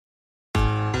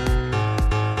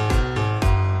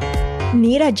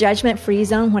Need a judgment-free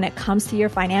zone when it comes to your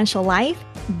financial life?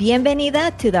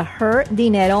 Bienvenida to the Her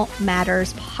Dinero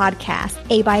Matters podcast,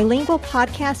 a bilingual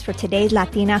podcast for today's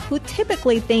Latina who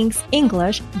typically thinks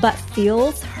English but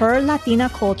feels her Latina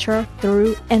culture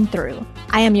through and through.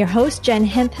 I am your host, Jen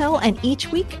Hemphill, and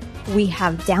each week we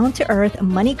have down-to-earth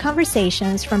money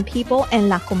conversations from people in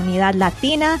La Comunidad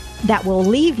Latina that will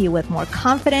leave you with more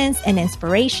confidence and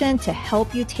inspiration to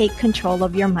help you take control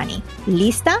of your money.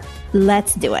 Lista?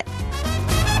 Let's do it.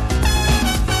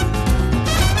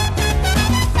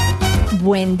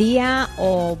 Buen día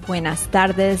o buenas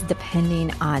tardes,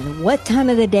 depending on what time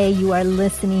of the day you are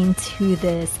listening to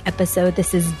this episode.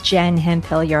 This is Jen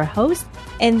Hemphill, your host,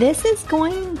 and this is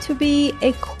going to be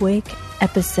a quick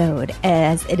episode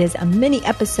as it is a mini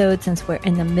episode since we're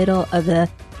in the middle of the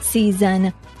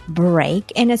season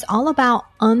break, and it's all about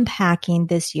unpacking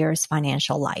this year's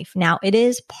financial life. Now, it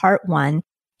is part one,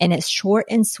 and it's short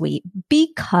and sweet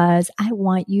because I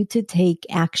want you to take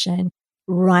action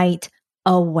right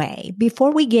away.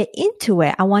 Before we get into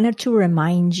it, I wanted to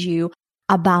remind you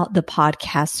about the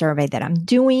podcast survey that I'm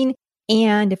doing.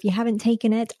 And if you haven't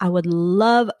taken it, I would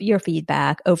love your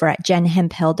feedback over at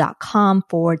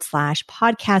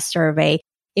jenhemphill.com/podcast survey.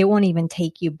 It won't even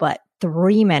take you but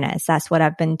 3 minutes. That's what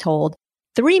I've been told.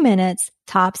 3 minutes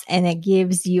tops, and it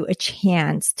gives you a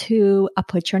chance to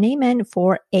put your name in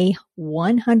for a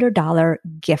 $100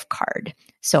 gift card.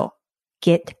 So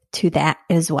get to that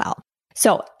as well.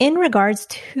 So in regards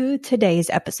to today's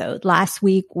episode, last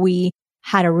week we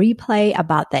had a replay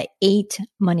about the 8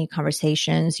 money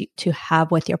conversations to have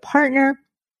with your partner.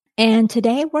 And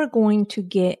today we're going to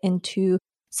get into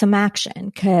some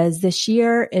action because this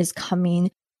year is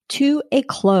coming to a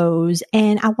close,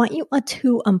 and I want you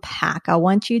to unpack. I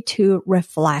want you to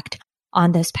reflect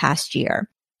on this past year.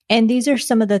 And these are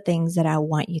some of the things that I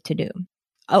want you to do.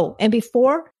 Oh, and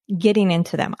before getting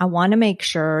into them, I want to make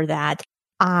sure that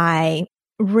I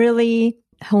really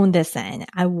hone this in.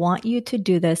 I want you to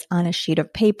do this on a sheet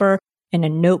of paper, in a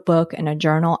notebook, in a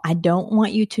journal. I don't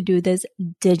want you to do this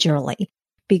digitally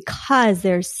because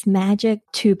there's magic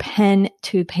to pen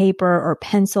to paper or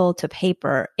pencil to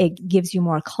paper. It gives you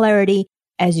more clarity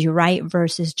as you write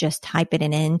versus just typing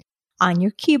it in on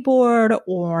your keyboard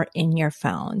or in your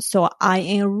phone. So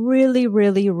I really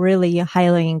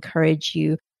highly encourage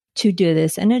you to do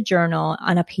this in a journal,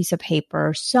 on a piece of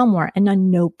paper, somewhere in a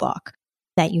notebook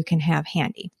that you can have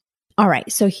handy. All right.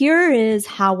 So here is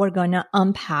how we're going to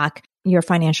unpack your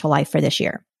financial life for this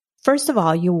year. First of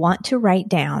all, you want to write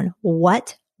down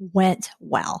what went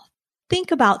well.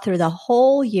 Think about through the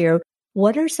whole year,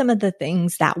 what are some of the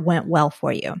things that went well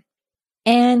for you?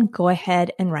 And go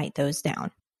ahead and write those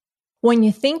down. When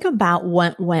you think about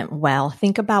what went well,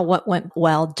 think about what went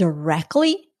well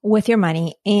directly with your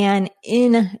money and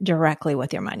indirectly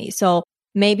with your money. So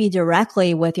maybe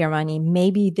directly with your money,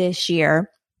 maybe this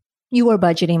year you were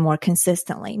budgeting more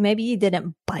consistently. Maybe you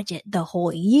didn't budget the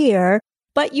whole year,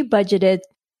 but you budgeted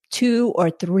 2 or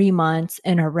 3 months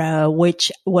in a row,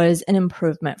 which was an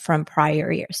improvement from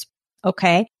prior years.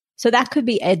 Okay. So that could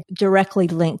be directly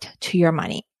linked to your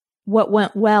money. What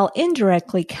went well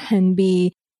indirectly can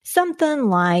be something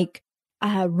like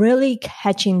really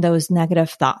catching those negative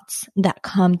thoughts that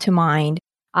come to mind,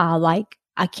 like,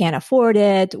 I can't afford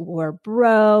it, we're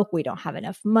broke, we don't have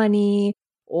enough money,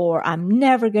 or I'm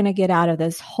never going to get out of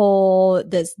this hole,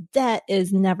 this debt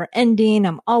is never ending,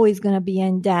 I'm always going to be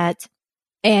in debt.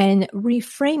 And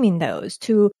reframing those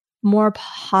to more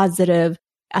positive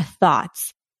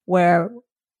thoughts where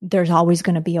there's always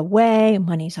going to be a way,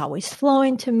 money's always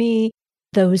flowing to me,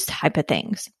 those type of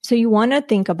things. So you want to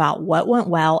think about what went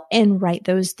well and write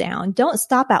those down. Don't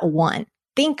stop at one.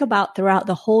 Think about throughout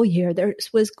the whole year, there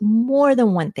was more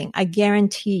than one thing. I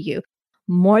guarantee you,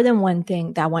 more than one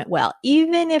thing that went well,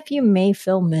 even if you may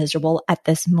feel miserable at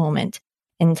this moment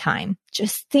in time.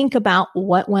 Just think about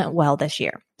what went well this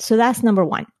year. So that's number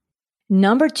one.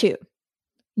 Number 2,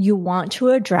 you want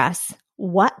to address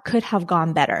what could have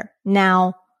gone better.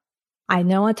 Now, I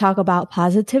know I talk about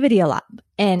positivity a lot,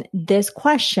 and this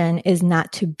question is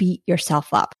not to beat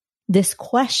yourself up. This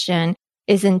question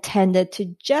is intended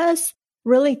to just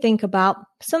really think about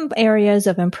some areas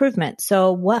of improvement.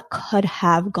 So what could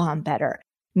have gone better?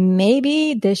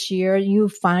 Maybe this year you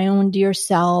found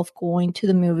yourself going to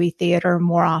the movie theater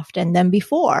more often than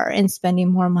before and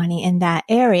spending more money in that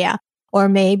area. Or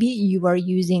maybe you are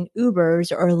using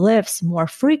Ubers or Lyfts more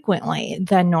frequently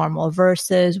than normal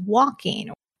versus walking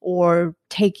or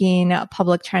taking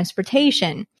public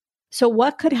transportation. So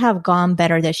what could have gone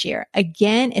better this year?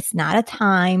 Again, it's not a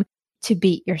time to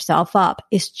beat yourself up.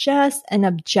 It's just an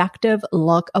objective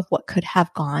look of what could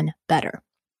have gone better.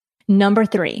 Number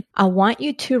 3, I want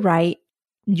you to write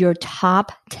your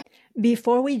top 10.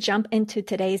 Before we jump into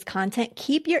today's content,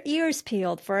 keep your ears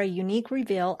peeled for a unique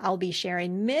reveal I'll be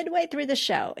sharing midway through the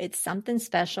show. It's something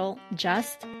special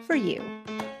just for you.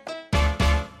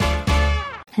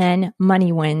 10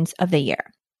 money wins of the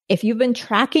year. If you've been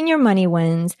tracking your money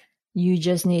wins, you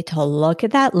just need to look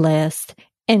at that list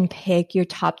and pick your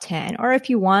top 10. Or if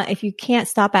you can't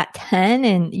stop at 10,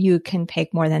 and you can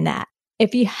pick more than that.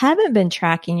 If you haven't been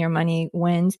tracking your money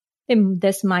wins, then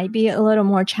this might be a little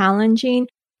more challenging,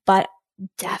 but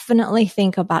definitely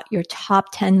think about your top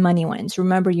 10 money wins.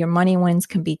 Remember, your money wins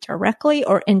can be directly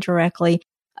or indirectly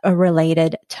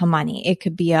related to money. It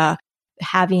could be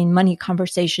having money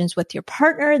conversations with your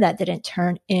partner that didn't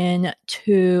turn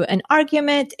into an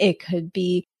argument. It could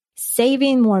be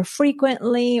saving more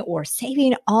frequently or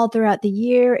saving all throughout the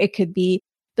year. It could be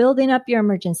building up your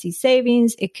emergency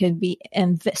savings. It could be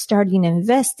starting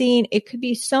investing. It could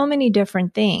be so many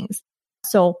different things.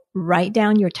 So write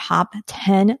down your top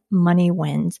 10 money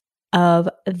wins of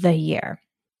the year.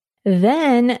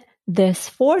 Then this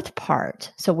fourth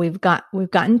part, so we've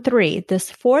gotten 3.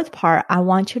 This fourth part, I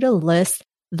want you to list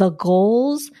the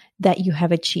goals that you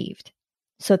have achieved.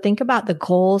 So think about the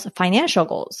goals, financial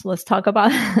goals. Let's talk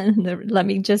about, let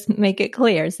me just make it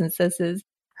clear since this is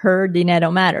Her Dinero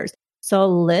Matters. So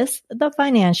list the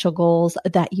financial goals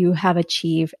that you have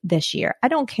achieved this year. I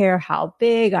don't care how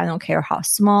big, I don't care how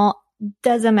small,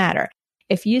 doesn't matter.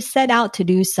 If you set out to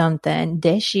do something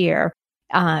this year,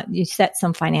 you set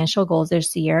some financial goals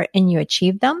this year and you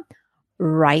achieve them,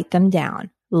 write them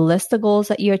down. List the goals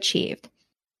that you achieved.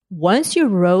 Once you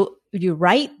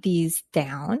write these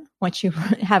down, once you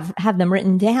have them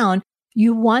written down,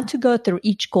 you want to go through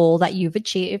each goal that you've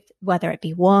achieved, whether it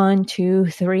be 1, 2,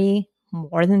 3,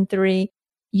 more than 3.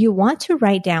 You want to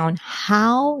write down,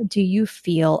 how do you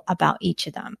feel about each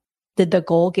of them? Did the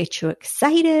goal get you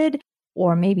excited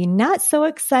or maybe not so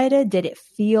excited? Did it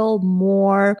feel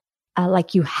more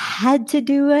like you had to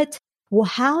do it? Well,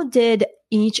 how did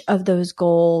each of those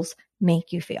goals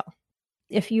make you feel?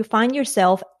 If you find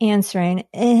yourself answering,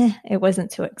 it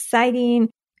wasn't too exciting,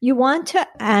 you want to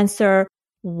answer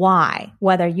why.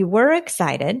 Whether you were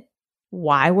excited,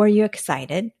 why were you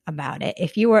excited about it?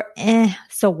 If you were,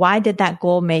 so why did that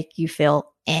goal make you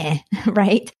feel,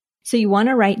 right? So you want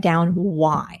to write down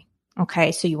why.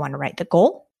 Okay, so you want to write the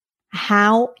goal,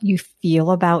 how you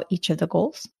feel about each of the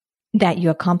goals that you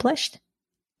accomplished,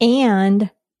 and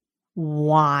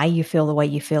why you feel the way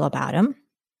you feel about them.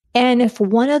 And if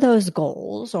one of those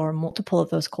goals or multiple of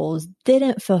those goals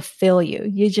didn't fulfill you,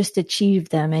 you just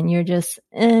achieved them and you're just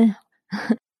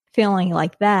feeling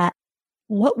like that,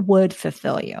 what would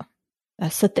fulfill you?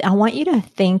 So I want you to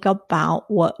think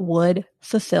about what would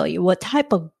fulfill you. What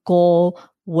type of goal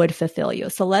would fulfill you?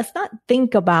 So let's not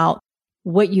think about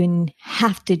what you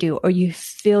have to do or you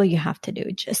feel you have to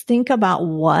do. Just think about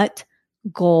what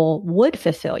goal would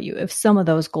fulfill you if some of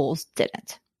those goals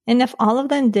didn't. And if all of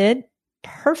them did,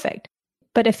 perfect.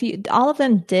 But if all of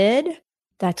them did,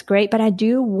 that's great. But I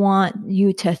do want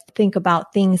you to think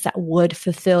about things that would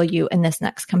fulfill you in this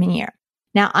next coming year.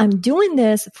 Now, I'm doing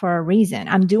this for a reason.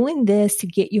 I'm doing this to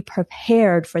get you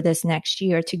prepared for this next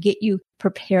year, to get you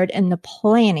prepared in the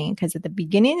planning, because at the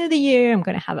beginning of the year, I'm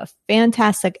going to have a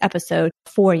fantastic episode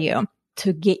for you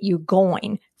to get you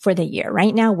going for the year.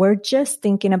 Right now, we're just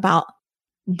thinking about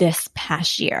this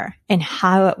past year and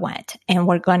how it went. And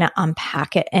we're going to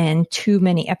unpack it in 2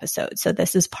 mini episodes. So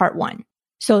this is part 1.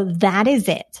 So that is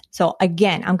it. So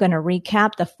again, I'm going to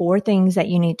recap the 4 things that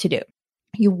you need to do.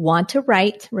 You want to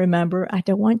write. Remember, I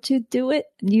don't want to do it,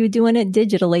 you doing it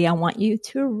digitally. I want you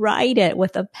to write it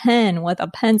with a pen, with a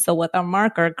pencil, with a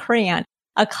marker, a crayon,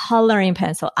 a coloring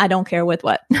pencil. I don't care with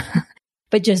what,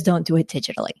 but just don't do it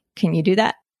digitally. Can you do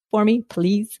that for me,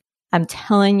 please? I'm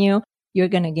telling you, you're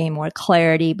going to gain more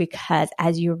clarity because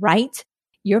as you write,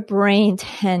 your brain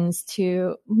tends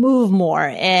to move more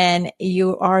and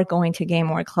you are going to gain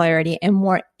more clarity and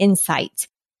more insight.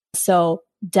 So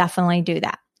definitely do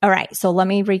that. All right. So let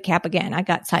me recap again. I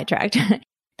got sidetracked.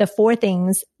 The 4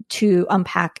 things to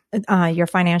unpack your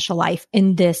financial life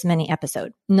in this mini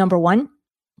episode. Number 1,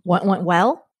 what went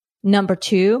well? Number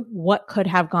 2, what could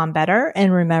have gone better?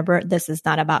 And remember, this is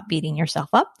not about beating yourself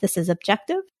up. This is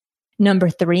objective.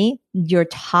 Number 3, your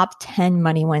top 10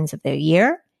 money wins of the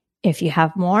year. If you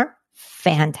have more,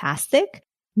 fantastic.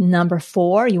 Number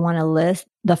 4, you want to list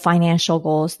the financial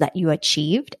goals that you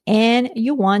achieved and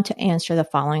you want to answer the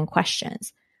following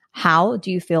questions. How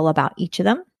do you feel about each of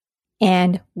them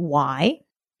and why?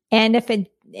 And if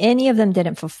any of them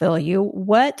didn't fulfill you,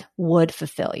 what would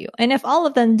fulfill you? And if all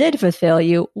of them did fulfill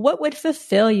you, what would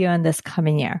fulfill you in this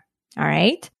coming year? All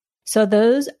right. So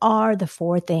those are the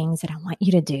 4 things that I want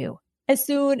you to do as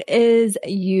soon as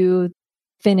you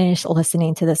finish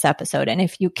listening to this episode. And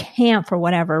if you can't, for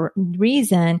whatever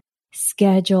reason,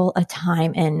 schedule a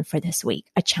time in for this week.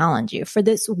 I challenge you for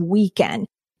this weekend.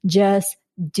 Just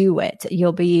do it.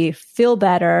 You'll feel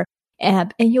better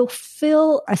and you'll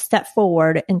feel a step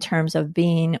forward in terms of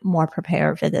being more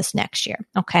prepared for this next year.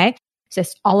 Okay. So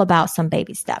it's all about some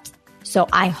baby steps. So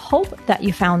I hope that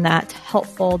you found that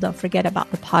helpful. Don't forget about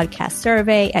the podcast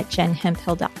survey at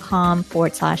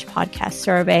jenhemphill.com/podcast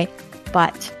survey.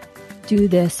 But do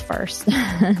this first.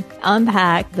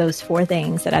 Unpack those 4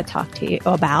 things that I talked to you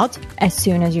about as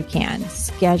soon as you can.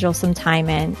 Schedule some time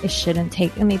in. It shouldn't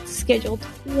take, schedule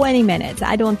 20 minutes.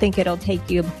 I don't think it'll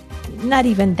take you, not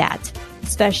even that,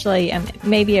 especially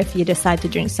maybe if you decide to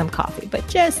drink some coffee, but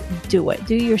just do it.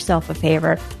 Do yourself a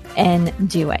favor and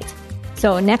do it.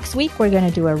 So next week, we're going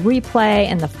to do a replay.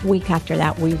 And the week after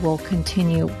that, we will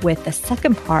continue with the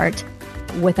second part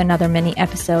with another mini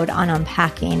episode on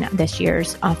unpacking this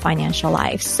year's financial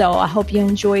life. So I hope you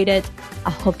enjoyed it. I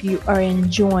hope you are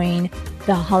enjoying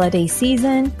the holiday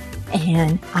season,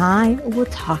 and I will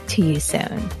talk to you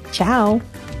soon. Ciao.